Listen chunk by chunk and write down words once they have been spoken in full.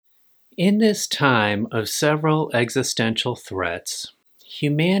In this time of several existential threats,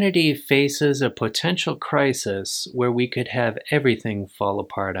 humanity faces a potential crisis where we could have everything fall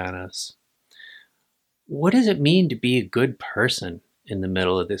apart on us. What does it mean to be a good person in the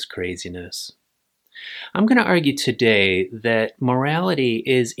middle of this craziness? I'm going to argue today that morality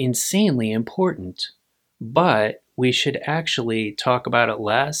is insanely important, but we should actually talk about it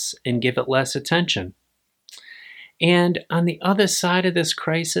less and give it less attention. And on the other side of this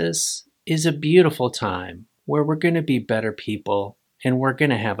crisis is a beautiful time where we're going to be better people and we're going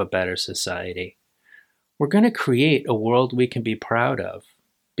to have a better society. We're going to create a world we can be proud of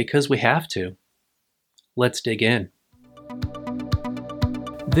because we have to. Let's dig in.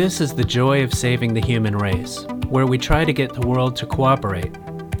 This is the joy of saving the human race, where we try to get the world to cooperate.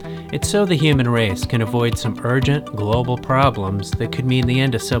 It's so the human race can avoid some urgent global problems that could mean the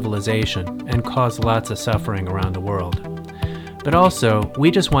end of civilization and cause lots of suffering around the world. But also,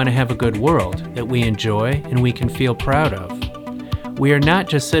 we just want to have a good world that we enjoy and we can feel proud of. We are not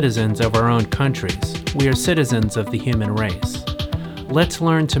just citizens of our own countries, we are citizens of the human race. Let's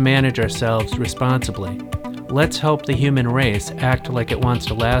learn to manage ourselves responsibly. Let's help the human race act like it wants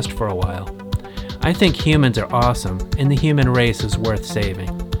to last for a while. I think humans are awesome, and the human race is worth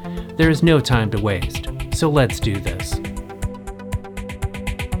saving. There is no time to waste, so let's do this.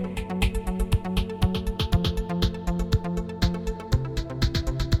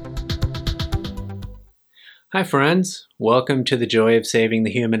 Hi friends, welcome to the joy of saving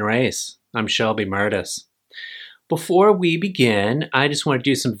the human race. I'm Shelby Murtis. Before we begin, I just want to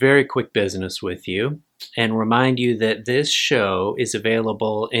do some very quick business with you and remind you that this show is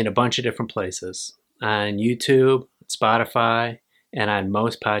available in a bunch of different places. On YouTube, Spotify, and on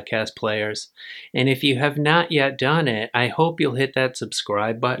most podcast players. And if you have not yet done it, I hope you'll hit that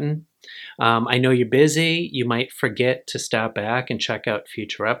subscribe button. I know you're busy. You might forget to stop back and check out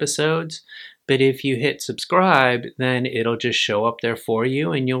future episodes. But if you hit subscribe, then it'll just show up there for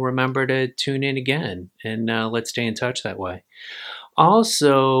you and you'll remember to tune in again. And let's stay in touch that way.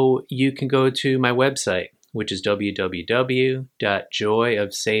 Also, you can go to my website, which is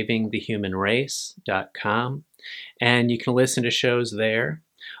www.joyofsavingthehumanrace.com. And you can listen to shows there.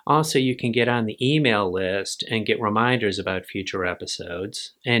 Also, you can get on the email list and get reminders about future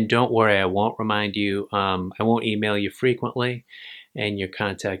episodes. And don't worry, I won't remind you, I won't email you frequently, and your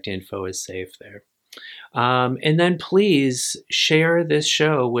contact info is safe there. And then please share this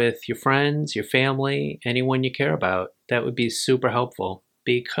show with your friends, your family, anyone you care about. That would be super helpful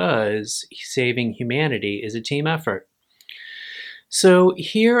because saving humanity is a team effort. So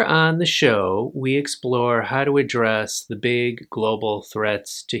here on the show, we explore how to address the big global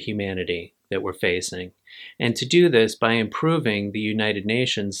threats to humanity that we're facing, and to do this by improving the United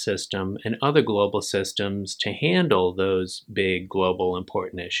Nations system and other global systems to handle those big global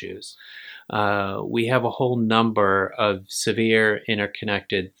important issues. We have a whole number of severe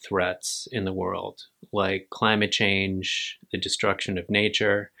interconnected threats in the world, like climate change, the destruction of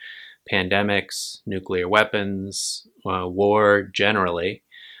nature, pandemics, nuclear weapons, war generally,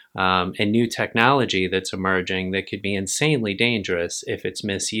 and new technology that's emerging that could be insanely dangerous if it's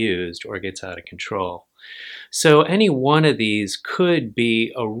misused or gets out of control. So any one of these could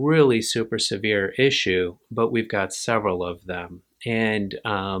be a really super severe issue, but we've got several of them. And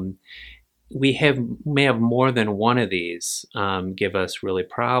we may have more than one of these give us really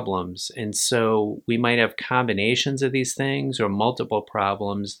problems. And so we might have combinations of these things or multiple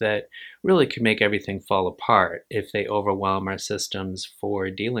problems that really could make everything fall apart if they overwhelm our systems for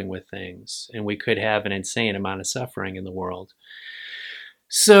dealing with things. And we could have an insane amount of suffering in the world.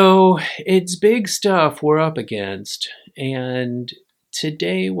 So it's big stuff we're up against. And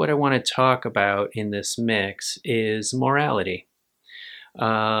today what I want to talk about in this mix is morality.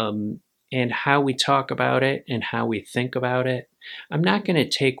 And how we talk about it and how we think about it. I'm not going to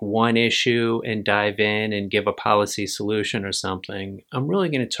take one issue and dive in and give a policy solution or something. I'm really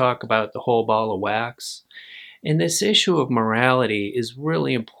going to talk about the whole ball of wax. And this issue of morality is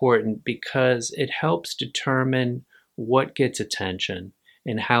really important because it helps determine what gets attention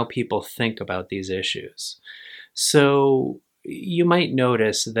and how people think about these issues. So you might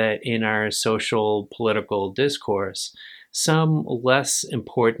notice that in our social political discourse, some less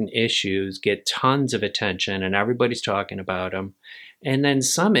important issues get tons of attention and everybody's talking about them. And then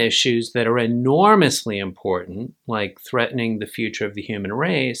some issues that are enormously important, like threatening the future of the human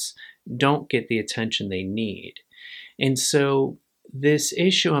race, don't get the attention they need. And so this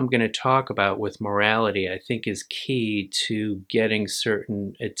issue I'm going to talk about with morality, I think, is key to getting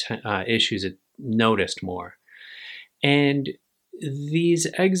certain issues noticed more. And these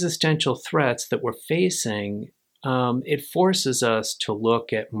existential threats that we're facing it forces us to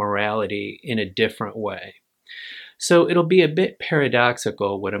look at morality in a different way. So it'll be a bit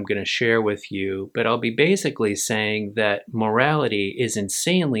paradoxical what I'm going to share with you, but I'll be basically saying that morality is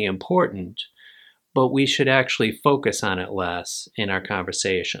insanely important, but we should actually focus on it less in our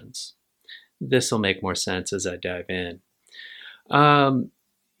conversations. This will make more sense as I dive in.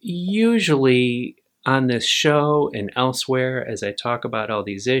 Usually on this show and elsewhere, as I talk about all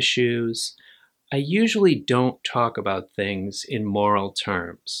these issues, I usually don't talk about things in moral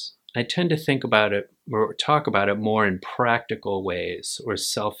terms. I tend to think about it or talk about it more in practical ways or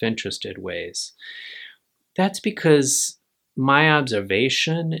self-interested ways. That's because my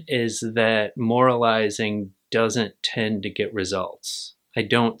observation is that moralizing doesn't tend to get results. I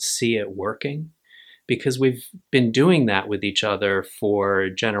don't see it working because we've been doing that with each other for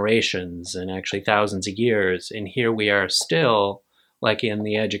generations and actually thousands of years. And here we are still, like in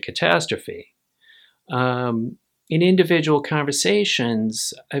the edge of catastrophe. In individual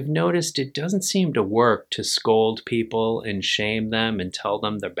conversations, I've noticed it doesn't seem to work to scold people and shame them and tell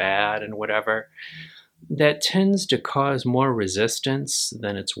them they're bad and whatever. That tends to cause more resistance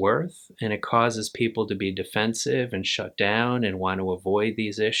than it's worth, and it causes people to be defensive and shut down and want to avoid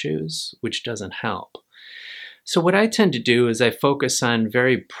these issues, which doesn't help. So what I tend to do is I focus on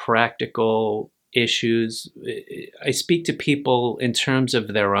very practical issues. I speak to people in terms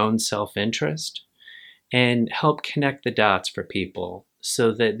of their own self-interest and help connect the dots for people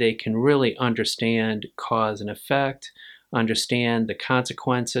so that they can really understand cause and effect, understand the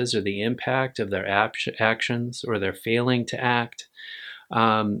consequences or the impact of their actions or their failing to act.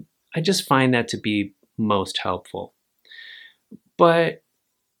 I just find that to be most helpful. But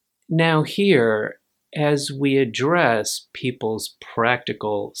now here, as we address people's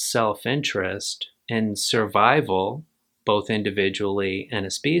practical self-interest and survival, both individually and a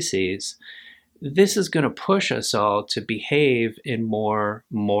species, this is going to push us all to behave in more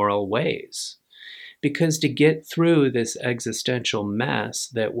moral ways. Because to get through this existential mess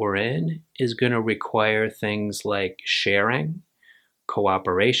that we're in is going to require things like sharing,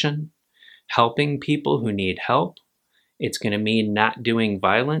 cooperation, helping people who need help. It's going to mean not doing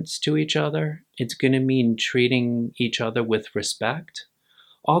violence to each other. It's going to mean treating each other with respect.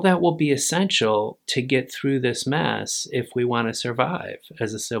 All that will be essential to get through this mess if we want to survive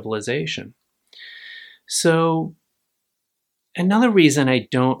as a civilization. So another reason I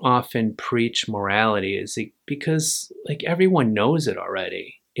don't often preach morality is because like everyone knows it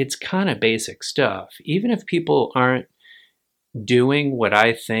already. It's kind of basic stuff. Even if people aren't doing what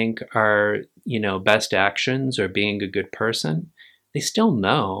I think are, best actions or being a good person, they still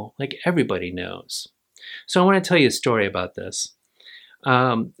know, like everybody knows. So I want to tell you a story about this.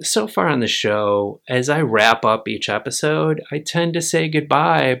 So far on the show, as I wrap up each episode, I tend to say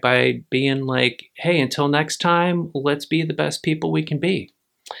goodbye by being like, hey, until next time, let's be the best people we can be.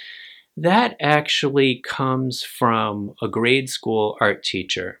 That actually comes from a grade school art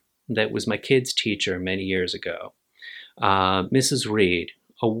teacher that was my kid's teacher many years ago, Mrs. Reed,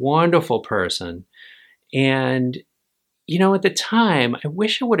 a wonderful person. And at the time, I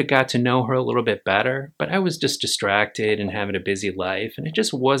wish I would have got to know her a little bit better, but I was just distracted and having a busy life, and I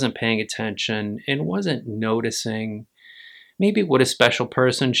just wasn't paying attention and wasn't noticing maybe what a special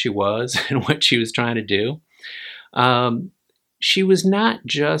person she was and what she was trying to do. She was not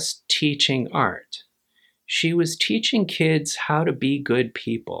just teaching art. She was teaching kids how to be good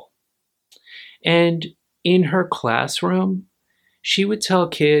people. And in her classroom, she would tell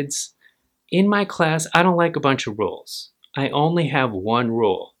kids, in my class, I don't like a bunch of rules. I only have one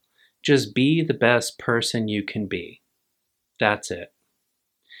rule. Just be the best person you can be. That's it.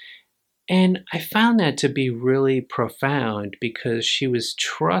 And I found that to be really profound because she was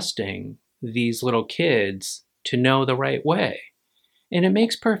trusting these little kids to know the right way. And it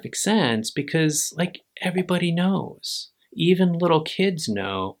makes perfect sense because, like, everybody knows. Even little kids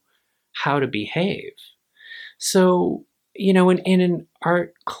know how to behave. So, in an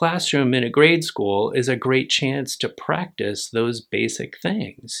art classroom in a grade school is a great chance to practice those basic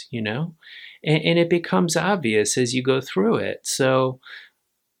things, and it becomes obvious as you go through it. So,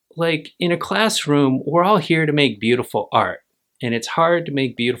 like in a classroom, we're all here to make beautiful art, and it's hard to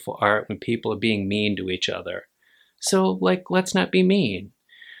make beautiful art when people are being mean to each other. So, like, let's not be mean.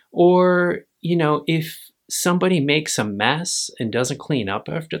 Or, if somebody makes a mess and doesn't clean up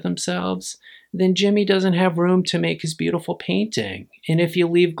after themselves, then Jimmy doesn't have room to make his beautiful painting. And if you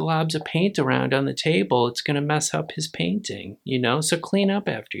leave globs of paint around on the table, it's going to mess up his painting, so clean up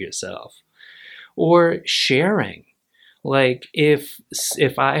after yourself. Or sharing. Like if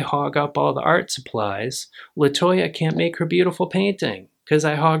I hog up all the art supplies, LaToya can't make her beautiful painting because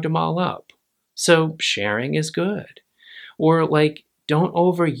I hogged them all up. So sharing is good. Or like, don't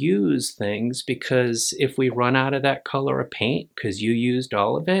overuse things, because if we run out of that color of paint because you used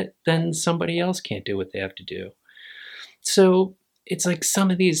all of it, then somebody else can't do what they have to do. So it's like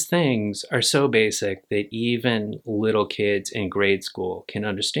some of these things are so basic that even little kids in grade school can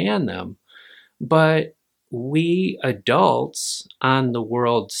understand them. But we adults on the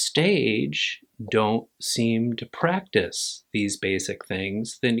world stage don't seem to practice these basic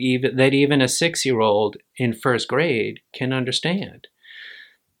things that even a 6-year old in first grade can understand.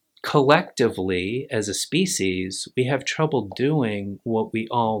 Collectively, as a species, we have trouble doing what we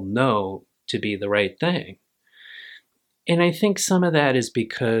all know to be the right thing. And I think some of that is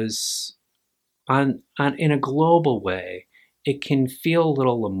because on in a global way, it can feel a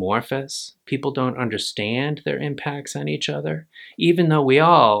little amorphous. People don't understand their impacts on each other, even though we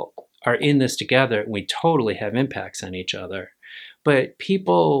all are in this together and we totally have impacts on each other. But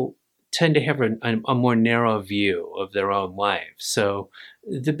people tend to have a more narrow view of their own life. So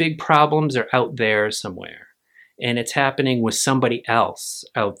the big problems are out there somewhere, and it's happening with somebody else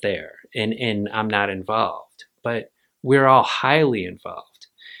out there, and I'm not involved. But we're all highly involved.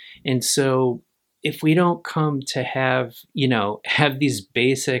 And so if we don't come to have these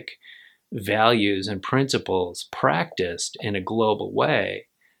basic values and principles practiced in a global way,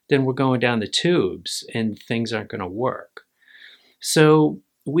 then we're going down the tubes and things aren't going to work. So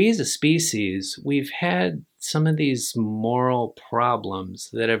we as a species, we've had some of these moral problems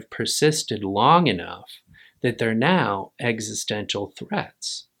that have persisted long enough that they're now existential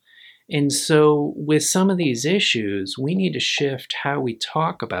threats. And so, with some of these issues, we need to shift how we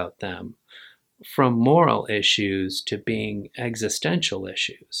talk about them from moral issues to being existential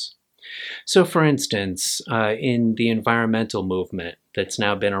issues. So, for instance, in the environmental movement that's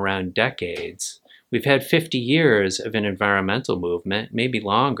now been around decades, we've had 50 years of an environmental movement, maybe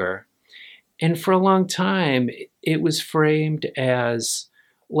longer. And for a long time, it was framed as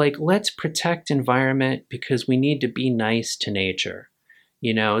like, let's protect environment because we need to be nice to nature.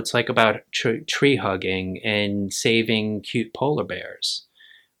 It's like about tree hugging and saving cute polar bears,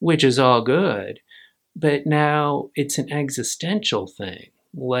 which is all good. But now it's an existential thing.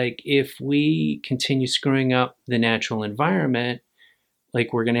 Like, if we continue screwing up the natural environment,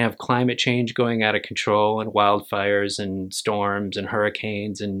 like, we're going to have climate change going out of control and wildfires and storms and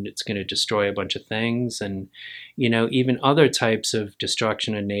hurricanes, and it's going to destroy a bunch of things. And, even other types of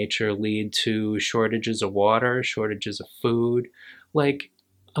destruction in nature lead to shortages of water, shortages of food, like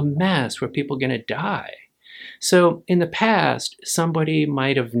a mess where people are going to die. So in the past, somebody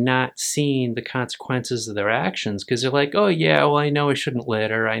might have not seen the consequences of their actions because they're like, oh, yeah, well, I know I shouldn't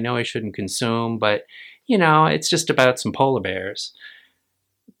litter. I know I shouldn't consume, but, it's just about some polar bears.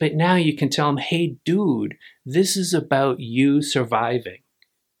 But now you can tell them, hey, dude, this is about you surviving.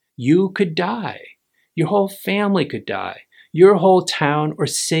 You could die. Your whole family could die. Your whole town or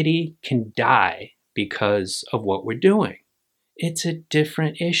city can die because of what we're doing. It's a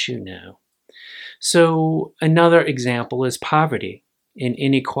different issue now. So another example is poverty and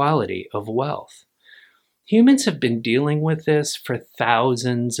inequality of wealth. Humans have been dealing with this for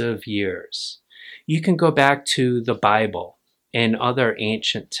thousands of years. You can go back to the Bible and other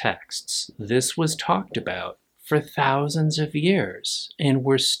ancient texts. This was talked about for thousands of years, and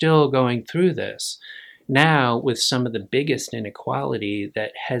we're still going through this now with some of the biggest inequality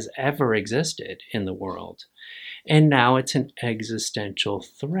that has ever existed in the world. And now it's an existential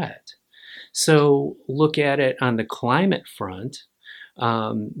threat. So look at it on the climate front.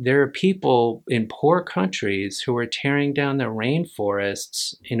 There are people in poor countries who are tearing down their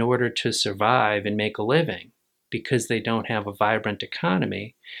rainforests in order to survive and make a living because they don't have a vibrant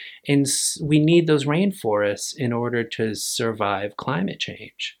economy. And we need those rainforests in order to survive climate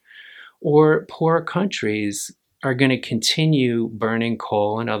change. Or poor countries are going to continue burning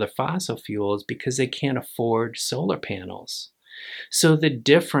coal and other fossil fuels because they can't afford solar panels. So the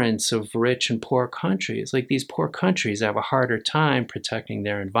difference of rich and poor countries, like these poor countries have a harder time protecting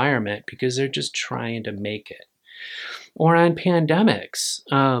their environment because they're just trying to make it. Or on pandemics,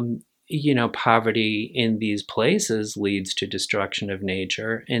 poverty in these places leads to destruction of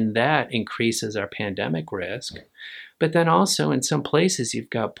nature, and that increases our pandemic risk. But then also in some places, you've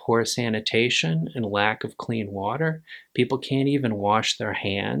got poor sanitation and lack of clean water. People can't even wash their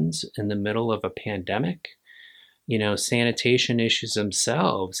hands in the middle of a pandemic. Sanitation issues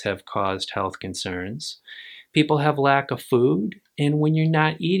themselves have caused health concerns. People have lack of food, and when you're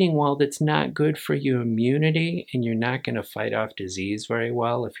not eating well, that's not good for your immunity, and you're not going to fight off disease very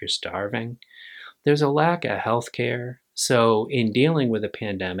well if you're starving. There's a lack of health care. So in dealing with a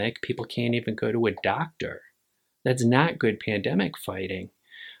pandemic, people can't even go to a doctor. That's not good pandemic fighting.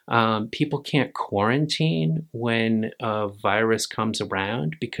 People can't quarantine when a virus comes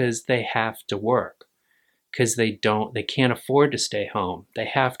around because they have to work, because they can't afford to stay home. They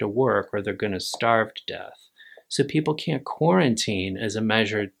have to work or they're going to starve to death. So people can't quarantine as a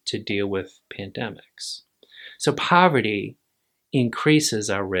measure to deal with pandemics. So poverty increases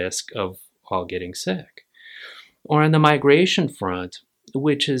our risk of all getting sick. Or on the migration front,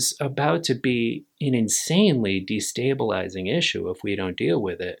 which is about to be an insanely destabilizing issue if we don't deal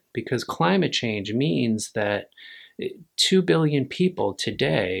with it, because climate change means that 2 billion people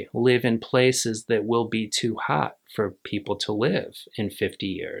today live in places that will be too hot for people to live in 50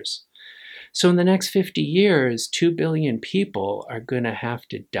 years. So in the next 50 years, 2 billion people are going to have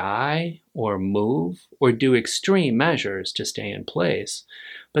to die or move or do extreme measures to stay in place.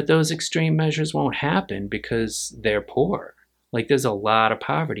 But those extreme measures won't happen because they're poor. Like there's a lot of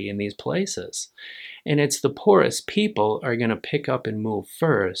poverty in these places. And it's the poorest people are going to pick up and move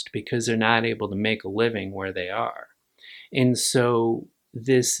first because they're not able to make a living where they are. And so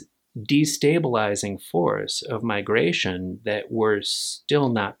this destabilizing force of migration that we're still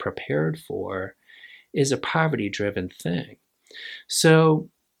not prepared for is a poverty-driven thing. So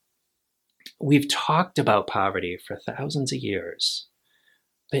we've talked about poverty for thousands of years,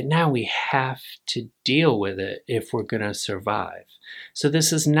 but now we have to deal with it if we're going to survive. So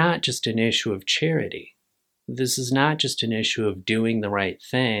this is not just an issue of charity. This is not just an issue of doing the right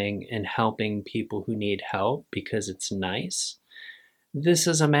thing and helping people who need help because it's nice. This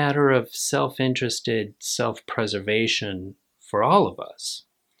is a matter of self-interested self-preservation for all of us.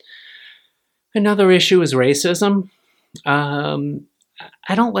 Another issue is racism.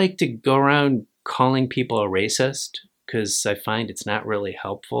 I don't like to go around calling people a racist because I find it's not really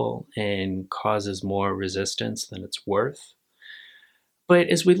helpful and causes more resistance than it's worth. But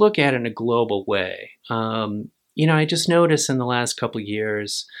as we look at it in a global way, I just noticed in the last couple of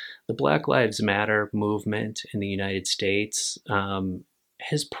years, the Black Lives Matter movement in the United States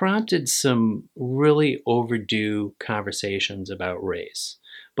has prompted some really overdue conversations about race,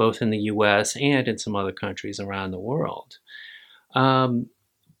 both in the US and in some other countries around the world.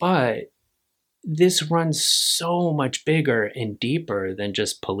 But this runs so much bigger and deeper than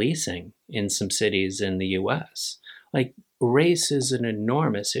just policing in some cities in the US. Like, race is an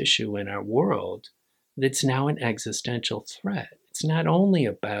enormous issue in our world that's now an existential threat. It's not only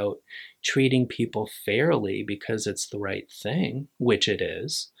about treating people fairly because it's the right thing, which it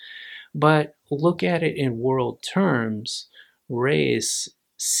is, but look at it in world terms. Race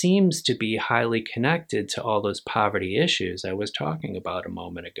seems to be highly connected to all those poverty issues I was talking about a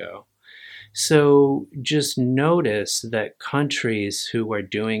moment ago. So just notice that countries who are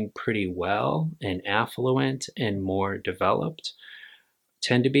doing pretty well and affluent and more developed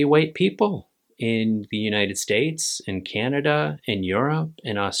tend to be white people in the United States, in Canada, in Europe,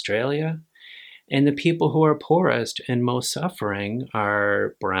 in Australia. And the people who are poorest and most suffering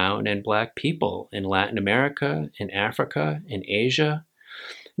are brown and black people in Latin America, in Africa, in Asia.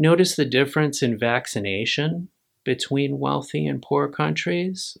 Notice the difference in vaccination between wealthy and poor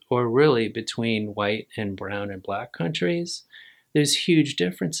countries, or really between white and brown and black countries. There's huge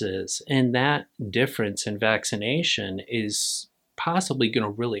differences, and that difference in vaccination is possibly going to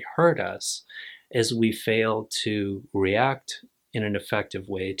really hurt us as we fail to react in an effective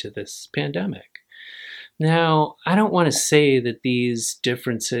way to this pandemic. Now, I don't want to say that these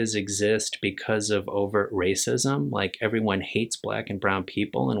differences exist because of overt racism, like everyone hates black and brown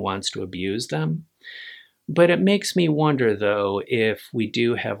people and wants to abuse them. But it makes me wonder, though, if we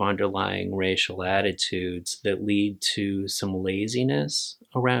do have underlying racial attitudes that lead to some laziness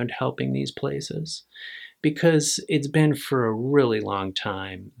around helping these places. Because it's been for a really long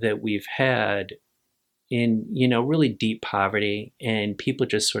time that we've had in, really deep poverty, and people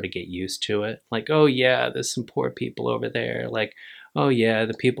just sort of get used to it. Like, oh yeah, there's some poor people over there. Like, oh yeah,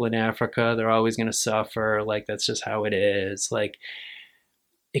 the people in Africa, they're always going to suffer. Like, that's just how it is. Like,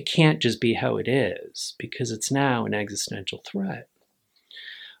 it can't just be how it is because it's now an existential threat.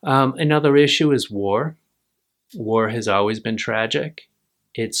 Another issue is war. War has always been tragic.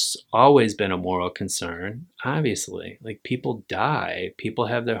 It's always been a moral concern, obviously. Like, people die, people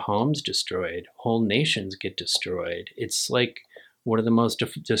have their homes destroyed, whole nations get destroyed. It's like one of the most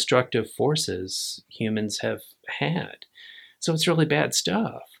destructive forces humans have had. So it's really bad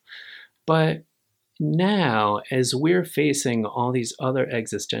stuff. But now, as we're facing all these other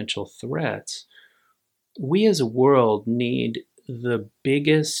existential threats, we as a world need the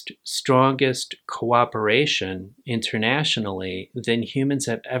biggest, strongest cooperation internationally than humans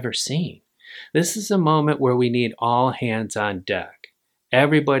have ever seen. This is a moment where we need all hands on deck,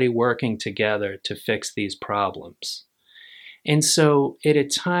 everybody working together to fix these problems. And so, at a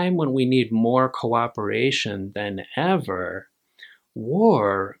time when we need more cooperation than ever,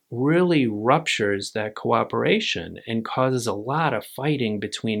 war really ruptures that cooperation and causes a lot of fighting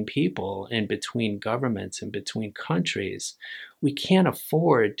between people and between governments and between countries. We can't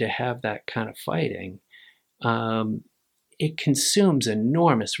afford to have that kind of fighting. Um, it consumes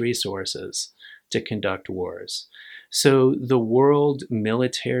enormous resources to conduct wars. So the world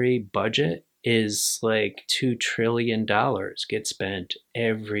military budget is like $2 trillion get spent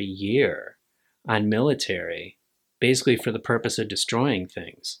every year on military, basically for the purpose of destroying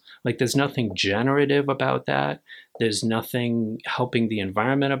things. Like there's nothing generative about that. There's nothing helping the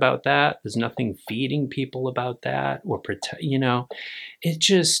environment about that. There's nothing feeding people about that or protect, it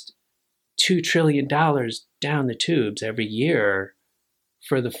just $2 trillion down the tubes every year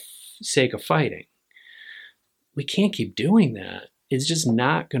for the sake of fighting. We can't keep doing that. It's just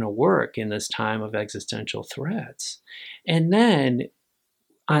not going to work in this time of existential threats. And then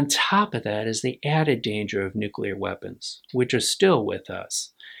on top of that is the added danger of nuclear weapons, which are still with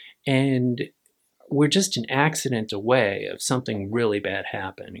us. And we're just an accident away of something really bad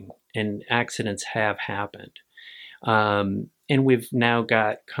happening, and accidents have happened. And we've now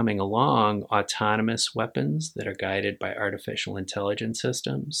got coming along autonomous weapons that are guided by artificial intelligence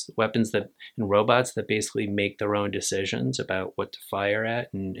systems, weapons that and robots that basically make their own decisions about what to fire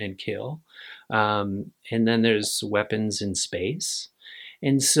at and kill. And then there's weapons in space.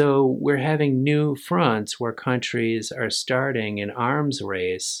 And so we're having new fronts where countries are starting an arms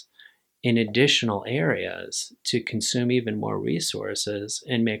race in additional areas to consume even more resources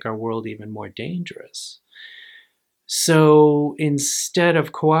and make our world even more dangerous. So instead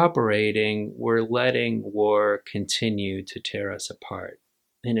of cooperating, we're letting war continue to tear us apart.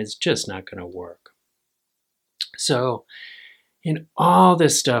 And it's just not going to work. So, in all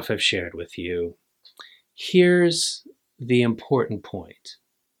this stuff I've shared with you, here's the important point.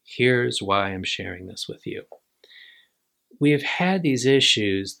 Here's why I'm sharing this with you. We have had these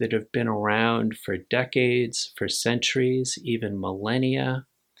issues that have been around for decades, for centuries, even millennia.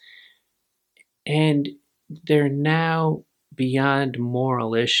 And they're now beyond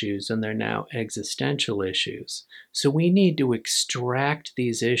moral issues and they're now existential issues. So we need to extract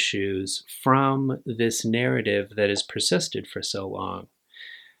these issues from this narrative that has persisted for so long.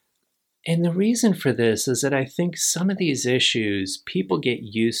 And the reason for this is that I think some of these issues, people get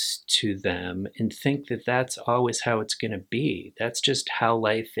used to them and think that that's always how it's going to be. That's just how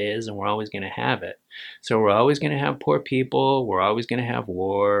life is, and we're always going to have it. So we're always going to have poor people, we're always going to have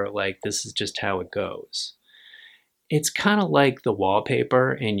war, like this is just how it goes. It's kind of like the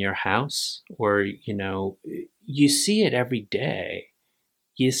wallpaper in your house, or, you see it every day.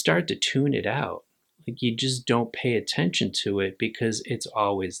 You start to tune it out. Like you just don't pay attention to it because it's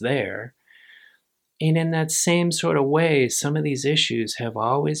always there. And in that same sort of way, some of these issues have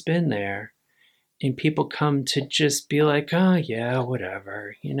always been there. And people come to just be like, oh, yeah,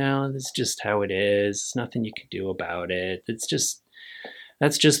 whatever. That's just how it is. There's nothing you can do about it. That's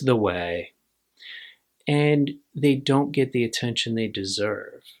just the way. And they don't get the attention they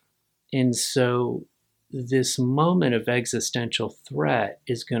deserve. And so this moment of existential threat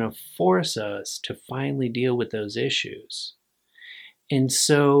is going to force us to finally deal with those issues. And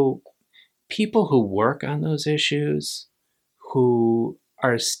so people who work on those issues, who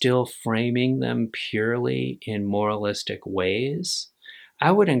are still framing them purely in moralistic ways,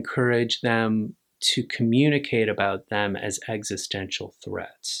 I would encourage them to communicate about them as existential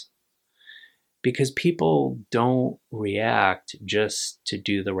threats. Because people don't react just to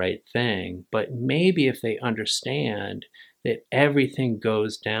do the right thing, but maybe if they understand that everything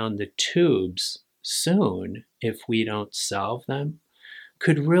goes down the tubes soon if we don't solve them,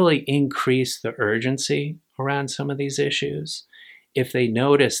 could really increase the urgency around some of these issues. If they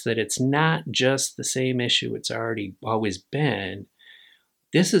notice that it's not just the same issue it's already always been,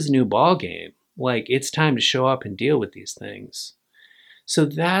 this is a new ballgame. Like it's time to show up and deal with these things. So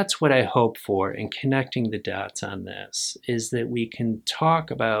that's what I hope for in connecting the dots on this, is that we can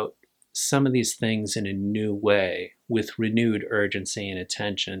talk about some of these things in a new way with renewed urgency and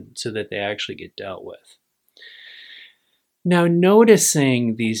attention so that they actually get dealt with. Now,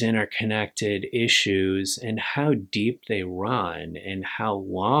 noticing these interconnected issues and how deep they run and how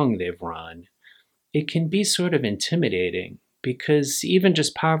long they've run, it can be sort of intimidating because even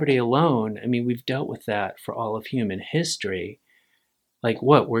just poverty alone, we've dealt with that for all of human history. Like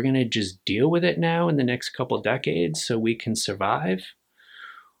what, we're going to just deal with it now in the next couple decades so we can survive?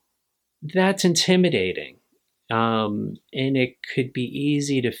 That's intimidating. And it could be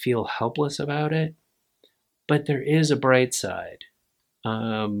easy to feel helpless about it, but there is a bright side.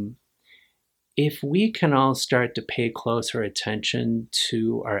 Um, if we can all start to pay closer attention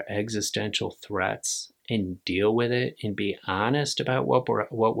to our existential threats and deal with it and be honest about what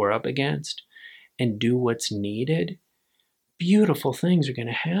we're up against and do what's needed, beautiful things are going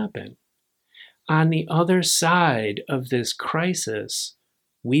to happen. On the other side of this crisis,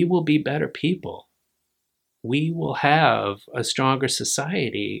 we will be better people. We will have a stronger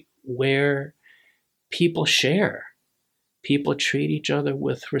society where people share. People treat each other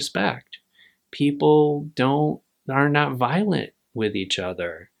with respect. People are not violent with each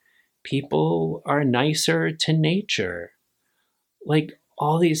other. People are nicer to nature. Like,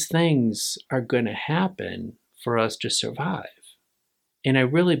 all these things are going to happen for us to survive. And I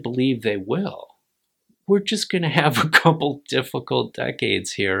really believe they will. We're just going to have a couple difficult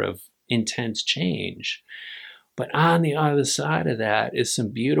decades here of intense change. But on the other side of that is some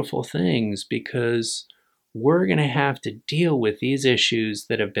beautiful things, because we're going to have to deal with these issues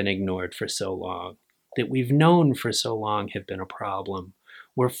that have been ignored for so long, that we've known for so long have been a problem.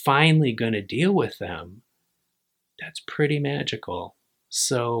 We're finally going to deal with them. That's pretty magical.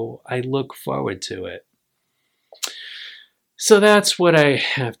 So I look forward to it. So that's what I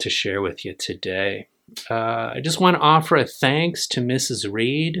have to share with you today. I just want to offer a thanks to Mrs.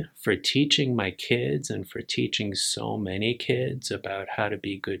 Reed for teaching my kids and for teaching so many kids about how to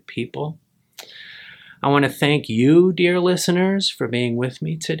be good people. I want to thank you, dear listeners, for being with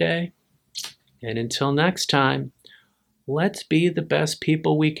me today. And until next time, let's be the best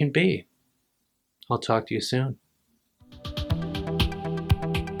people we can be. I'll talk to you soon.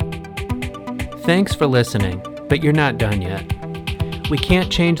 Thanks for listening, but you're not done yet. We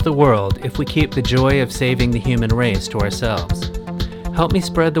can't change the world if we keep the joy of saving the human race to ourselves. Help me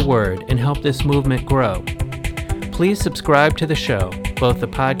spread the word and help this movement grow. Please subscribe to the show, both the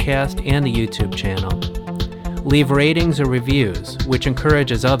podcast and the YouTube channel. Leave ratings or reviews, which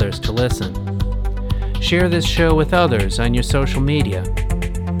encourages others to listen. Share this show with others on your social media.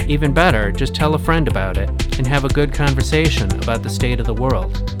 Even better, just tell a friend about it and have a good conversation about the state of the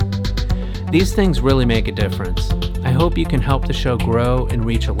world. These things really make a difference. I hope you can help the show grow and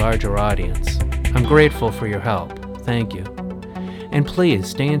reach a larger audience. I'm grateful for your help. Thank you. And please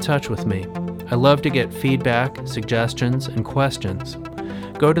stay in touch with me. I love to get feedback, suggestions, and questions.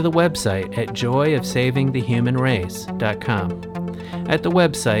 Go to the website at joyofsavingthehumanrace.com. At the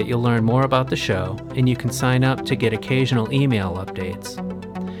website, you'll learn more about the show, and you can sign up to get occasional email updates.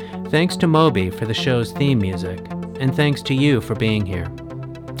 Thanks to Moby for the show's theme music, and thanks to you for being here.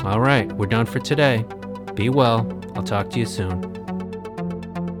 All right, we're done for today. Be well. I'll talk to you soon.